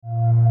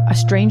a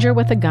stranger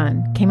with a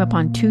gun came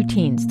upon two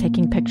teens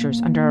taking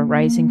pictures under a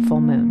rising full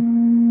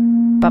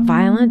moon. But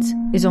violence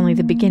is only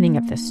the beginning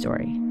of this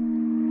story.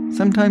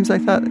 Sometimes I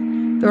thought,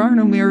 there are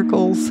no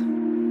miracles.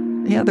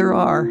 Yeah, there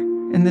are,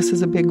 and this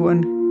is a big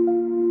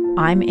one.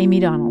 I'm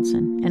Amy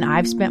Donaldson, and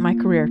I've spent my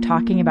career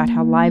talking about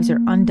how lives are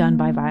undone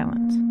by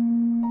violence.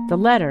 The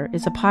Letter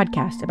is a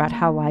podcast about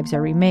how lives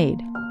are remade.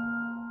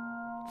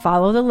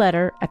 Follow The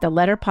Letter at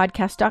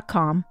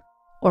theletterpodcast.com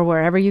or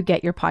wherever you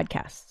get your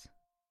podcasts.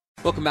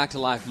 Welcome back to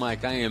Live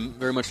Mike. I am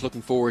very much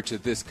looking forward to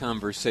this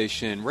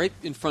conversation. Right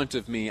in front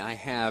of me, I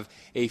have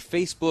a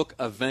Facebook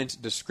event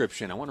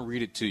description. I want to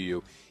read it to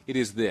you. It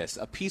is this: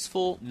 a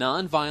peaceful,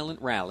 nonviolent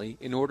rally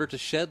in order to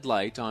shed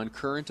light on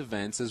current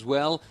events as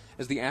well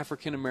as the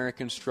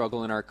African-American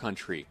struggle in our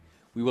country.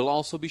 We will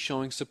also be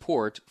showing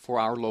support for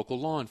our local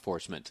law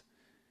enforcement.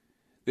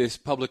 This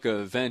public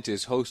event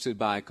is hosted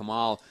by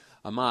Kamal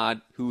Ahmad,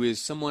 who is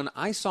someone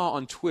I saw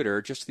on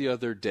Twitter just the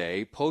other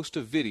day post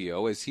a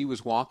video as he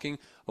was walking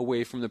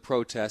away from the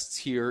protests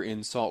here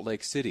in Salt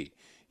Lake City.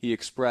 He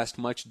expressed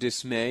much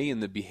dismay in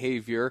the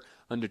behavior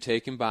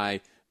undertaken by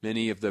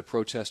many of the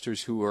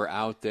protesters who were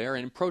out there,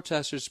 and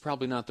protesters is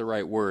probably not the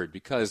right word,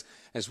 because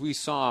as we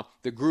saw,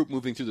 the group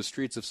moving through the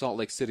streets of Salt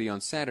Lake City on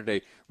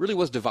Saturday really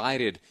was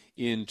divided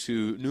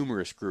into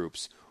numerous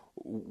groups.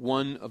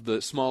 One of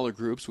the smaller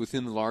groups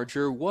within the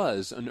larger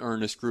was an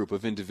earnest group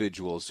of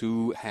individuals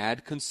who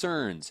had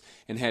concerns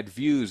and had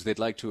views they'd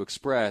like to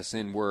express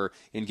and were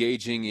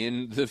engaging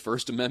in the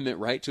First Amendment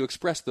right to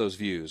express those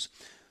views.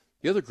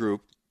 The other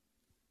group,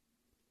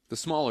 the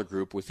smaller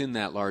group within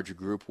that larger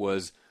group,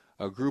 was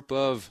a group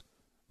of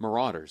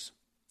marauders,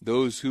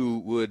 those who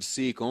would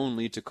seek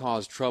only to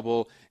cause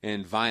trouble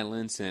and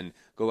violence and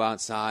go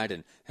outside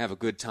and have a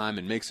good time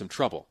and make some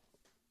trouble.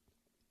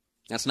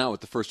 That's not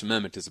what the First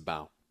Amendment is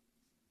about.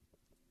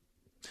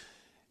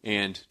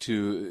 And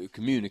to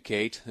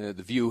communicate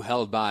the view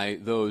held by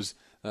those,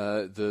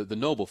 the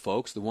noble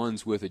folks, the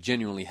ones with a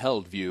genuinely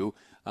held view,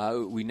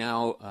 we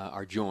now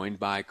are joined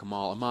by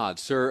Kamal Ahmad.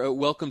 Sir,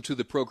 welcome to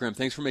the program.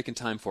 Thanks for making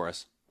time for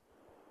us.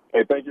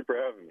 Hey, thank you for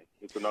having me.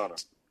 It's an honor.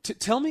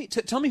 Tell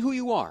me who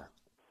you are.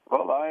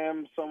 Well, I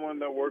am someone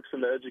that works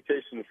in the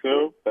education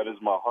field. That is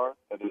my heart.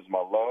 That is my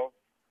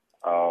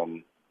love.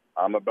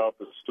 I'm about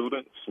the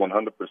students,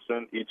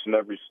 100%, each and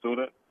every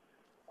student,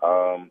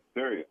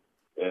 period.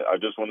 I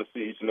just want to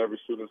see each and every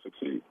student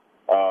succeed.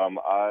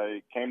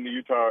 I came to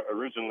Utah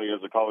originally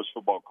as a college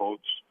football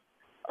coach.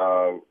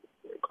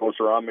 Coach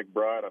Ron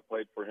McBride, I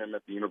played for him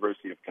at the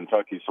University of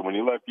Kentucky. So when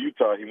he left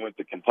Utah, he went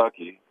to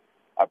Kentucky.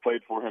 I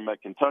played for him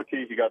at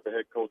Kentucky. He got the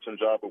head coaching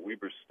job at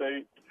Weber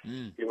State.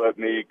 He let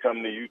me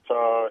come to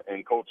Utah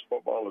and coach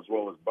football as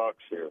well as box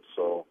here.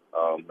 So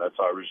that's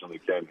how I originally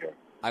came here.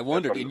 I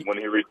wondered when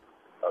he reached.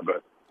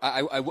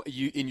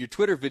 you in your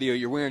Twitter video,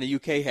 you're wearing a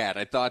UK hat.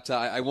 I thought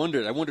I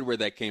wondered where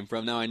that came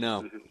from. Now I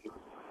know.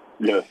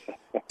 Yes.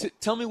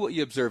 Tell me what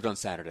you observed on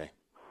Saturday.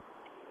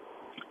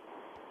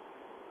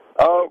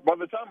 By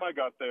the time I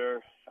got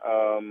there,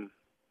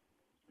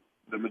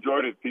 the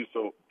majority of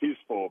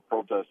peaceful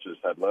protesters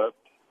had left,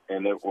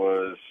 and it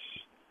was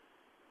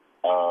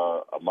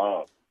a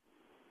mob.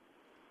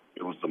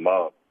 It was the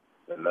mob,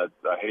 and that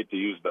I hate to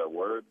use that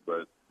word,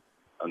 but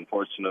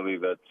unfortunately,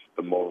 that's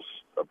the most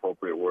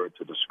appropriate word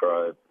to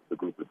describe the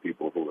group of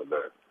people who were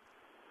there.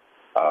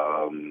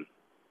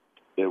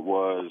 It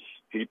was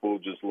people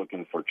just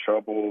looking for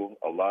trouble,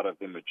 a lot of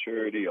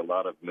immaturity, a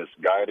lot of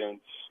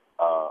misguidance,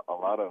 a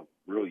lot of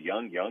real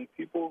young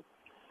people,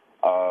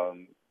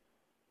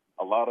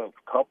 a lot of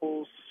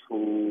couples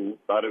who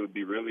thought it would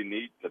be really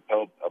neat to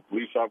help a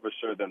police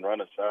officer, then run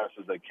as fast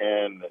as they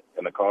can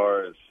in a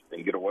car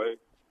and get away,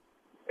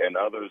 and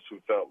others who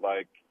felt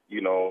like,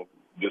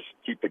 just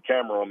keep the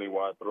camera on me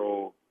while I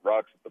throw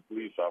rocks at the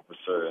police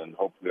officer and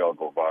hopefully I'll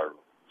go viral.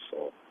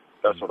 So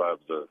that's what I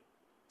observed.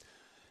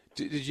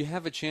 Did you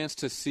have a chance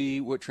to see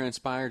what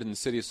transpired in the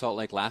city of Salt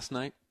Lake last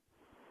night?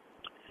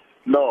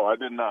 No, I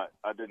did not.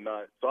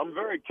 So I'm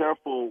very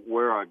careful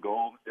where I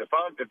go. If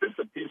it's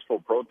a peaceful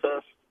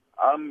protest,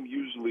 I'm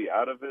usually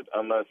out of it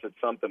unless it's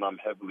something I'm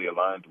heavily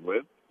aligned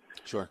with.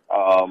 Sure.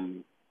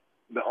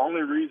 The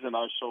only reason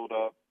I showed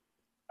up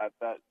at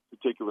that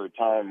particular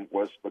time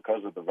was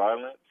because of the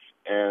violence,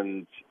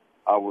 and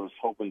I was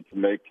hoping to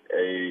make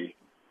a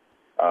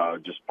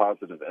just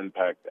positive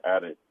impact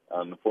at it.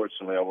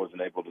 Unfortunately, I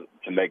wasn't able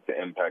to make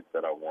the impact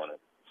that I wanted.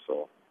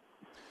 So,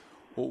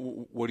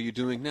 well, what are you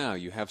doing now?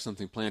 You have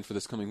something planned for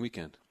this coming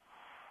weekend?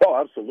 Oh,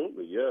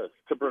 absolutely, yes.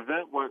 To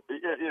prevent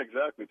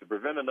exactly. To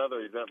prevent another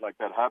event like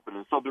that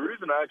happening. So the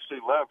reason I actually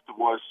left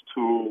was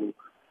to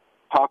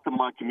talk to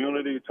my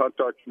community, talk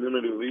to our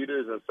community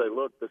leaders, and say,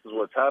 look, this is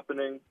what's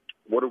happening.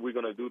 What are we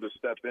going to do to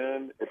step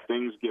in? If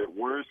things get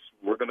worse,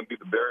 we're going to be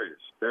the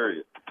barriers,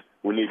 period.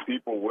 We need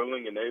people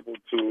willing and able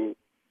to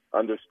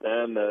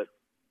understand that,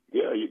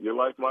 yeah, your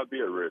life might be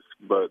at risk,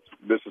 but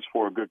this is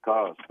for a good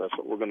cause. That's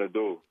what we're going to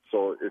do.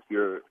 So if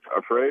you're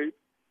afraid,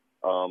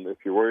 if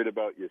you're worried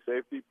about your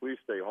safety, please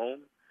stay home.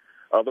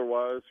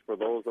 Otherwise, for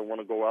those that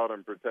want to go out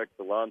and protect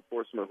the law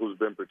enforcement who's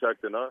been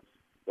protecting us,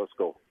 let's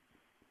go.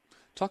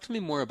 Talk to me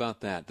more about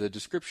that. The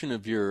description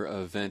of your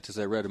event, as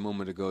I read a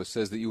moment ago,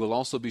 says that you will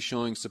also be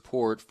showing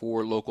support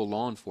for local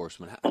law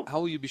enforcement. How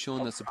will you be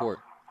showing that support?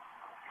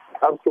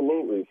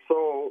 Absolutely.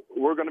 So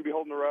we're going to be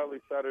holding a rally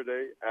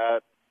Saturday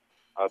at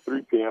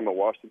 3 p.m. at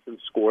Washington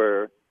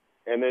Square,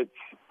 and it's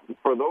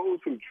for those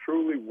who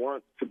truly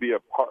want to be a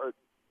part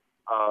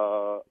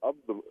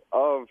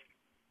of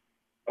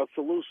a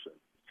solution.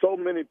 So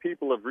many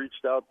people have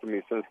reached out to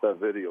me since that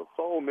video.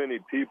 So many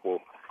people,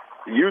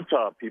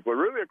 Utah people,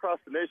 really across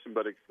the nation,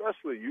 but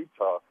especially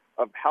Utah,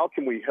 of how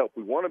can we help?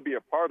 We want to be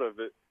a part of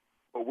it,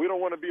 but we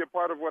don't want to be a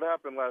part of what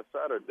happened last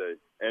Saturday.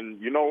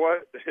 And you know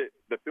what?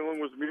 The feeling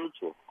was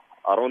mutual.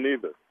 I don't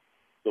either.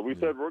 So we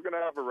said we're going to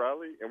have a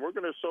rally, and we're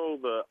going to show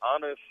the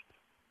honest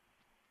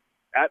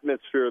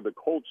atmosphere, the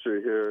culture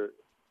here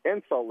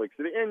in Salt Lake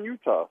City and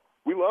Utah.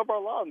 We love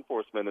our law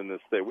enforcement in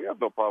this state. We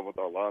have no problem with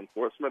our law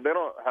enforcement. They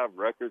don't have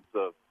records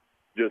of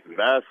just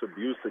vast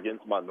abuse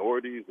against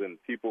minorities and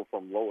people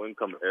from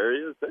low-income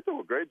areas. They do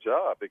a great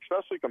job,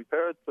 especially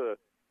compared to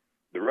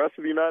the rest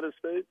of the United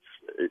States.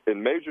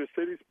 In major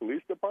cities,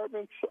 police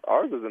departments,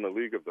 ours is in a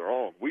league of their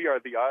own. We are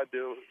the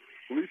ideal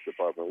police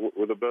department.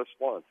 We're the best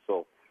one.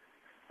 So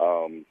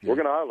we're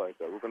going to highlight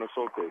that. We're going to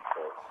showcase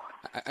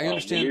that. I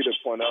understand. We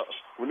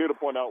need to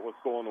point out what's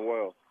going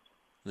well.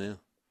 Yeah.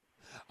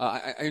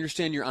 I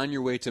understand you're on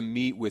your way to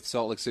meet with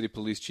Salt Lake City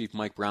Police Chief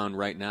Mike Brown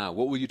right now.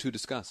 What will you two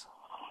discuss?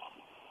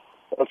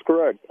 That's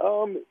correct.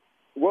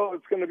 Well,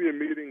 it's going to be a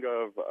meeting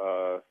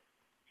of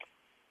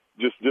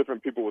just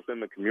different people within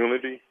the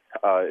community,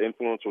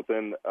 influence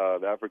within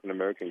the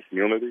African-American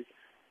community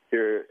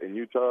here in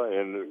Utah,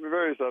 and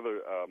various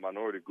other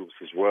minority groups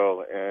as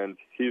well. And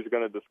he's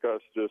going to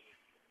discuss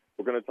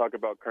we're going to talk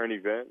about current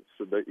events.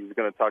 So that he's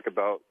going to talk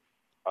about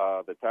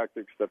the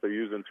tactics that they're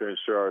using to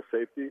ensure our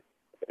safety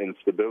and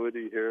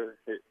stability here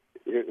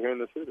in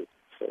the city.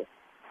 So,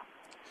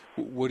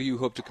 what do you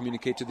hope to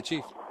communicate to the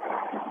chief?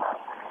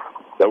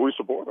 That we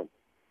support him.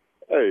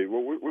 Hey,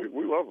 well,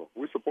 we love him.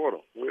 We support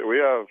him. We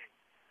have,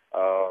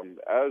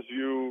 as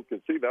you can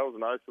see, that was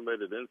an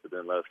isolated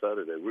incident last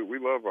Saturday. We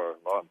love our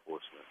law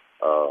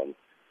enforcement,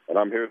 and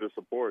I'm here to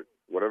support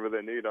whatever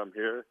they need. I'm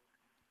here,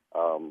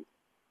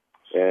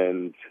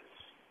 and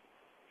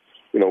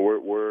you know,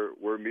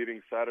 we're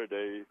meeting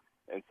Saturday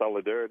in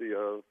solidarity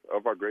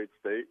of our great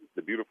state,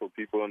 the beautiful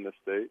people in the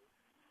state,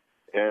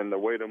 and the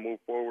way to move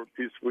forward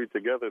peacefully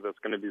together that's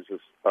going to be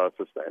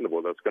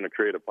sustainable, that's going to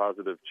create a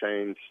positive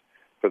change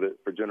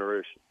for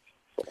generations.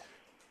 So.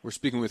 We're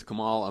speaking with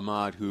Kamal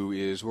Ahmad, who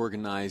is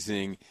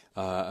organizing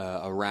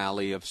a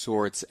rally of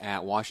sorts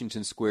at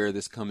Washington Square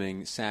this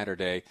coming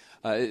Saturday.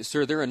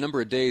 Sir, there are a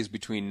number of days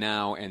between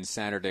now and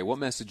Saturday. What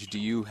message do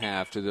you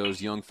have to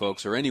those young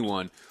folks or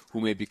anyone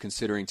who may be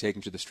considering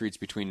taking to the streets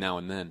between now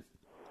and then?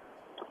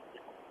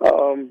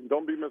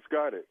 Don't be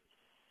misguided.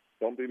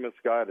 Don't be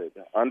misguided.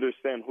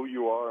 Understand who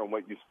you are and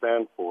what you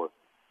stand for.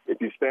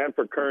 If you stand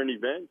for current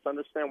events,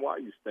 understand why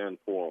you stand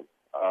for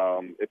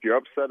them. If you're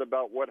upset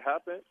about what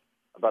happened,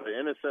 about an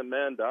innocent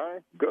man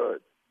dying,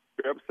 good.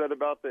 If you're upset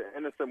about the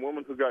innocent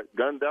woman who got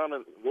gunned down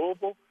in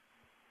Louisville,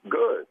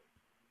 good.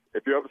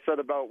 If you're upset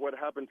about what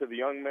happened to the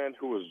young man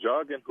who was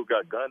jogging, who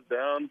got gunned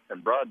down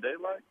in broad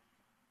daylight,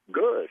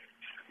 good.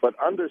 But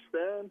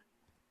understand,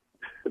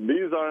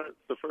 these aren't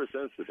the first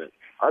incident.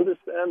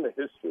 Understand the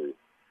history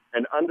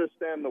and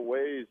understand the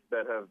ways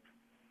that have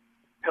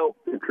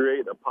helped to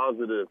create a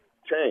positive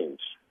change.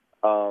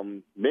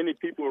 Many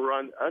people who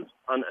are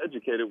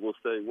uneducated will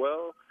say,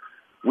 well,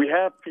 we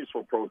have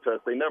peaceful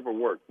protests. They never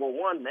work. Well,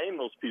 one, name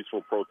those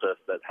peaceful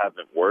protests that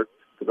haven't worked,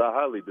 because I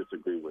highly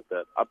disagree with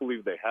that. I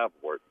believe they have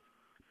worked.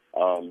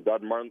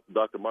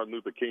 Dr. Martin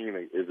Luther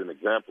King is an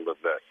example of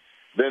that.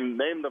 Then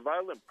name the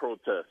violent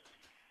protests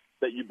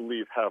that you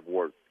believe have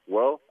worked.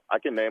 Well, I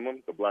can name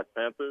them: the Black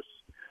Panthers,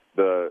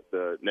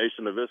 the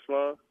Nation of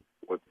Islam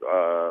with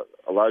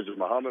Elijah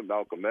Muhammad,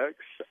 Malcolm X.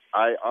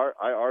 I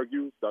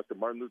argue Dr.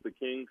 Martin Luther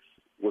King's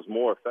was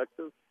more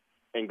effective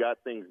and got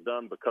things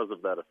done because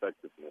of that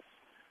effectiveness.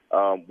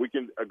 We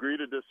can agree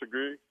to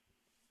disagree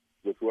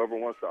with whoever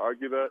wants to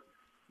argue that.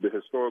 The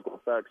historical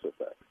facts are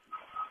facts.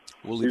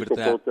 We'll leave it at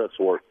that. Peaceful protests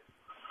work.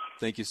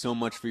 Thank you so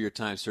much for your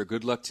time, sir.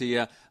 Good luck to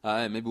you.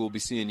 Maybe we'll be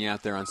seeing you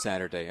out there on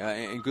Saturday.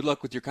 And good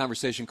luck with your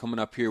conversation coming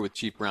up here with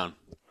Chief Brown.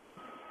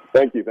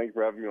 Thank you. Thank you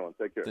for having me on.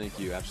 Take care. Thank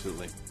you.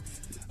 Absolutely.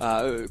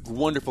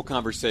 Wonderful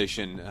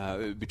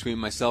conversation between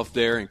myself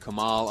there and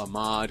Kamal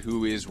Ahmad,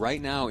 who is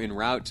right now en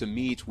route to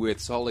meet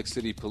with Salt Lake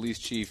City Police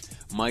Chief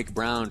Mike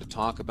Brown to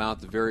talk about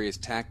the various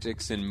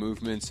tactics and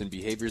movements and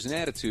behaviors and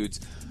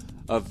attitudes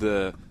of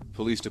the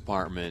police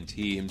department.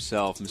 He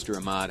himself, Mr.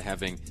 Ahmad,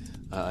 having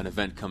an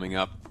event coming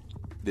up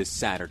this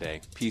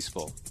Saturday,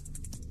 peaceful,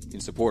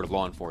 in support of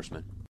law enforcement.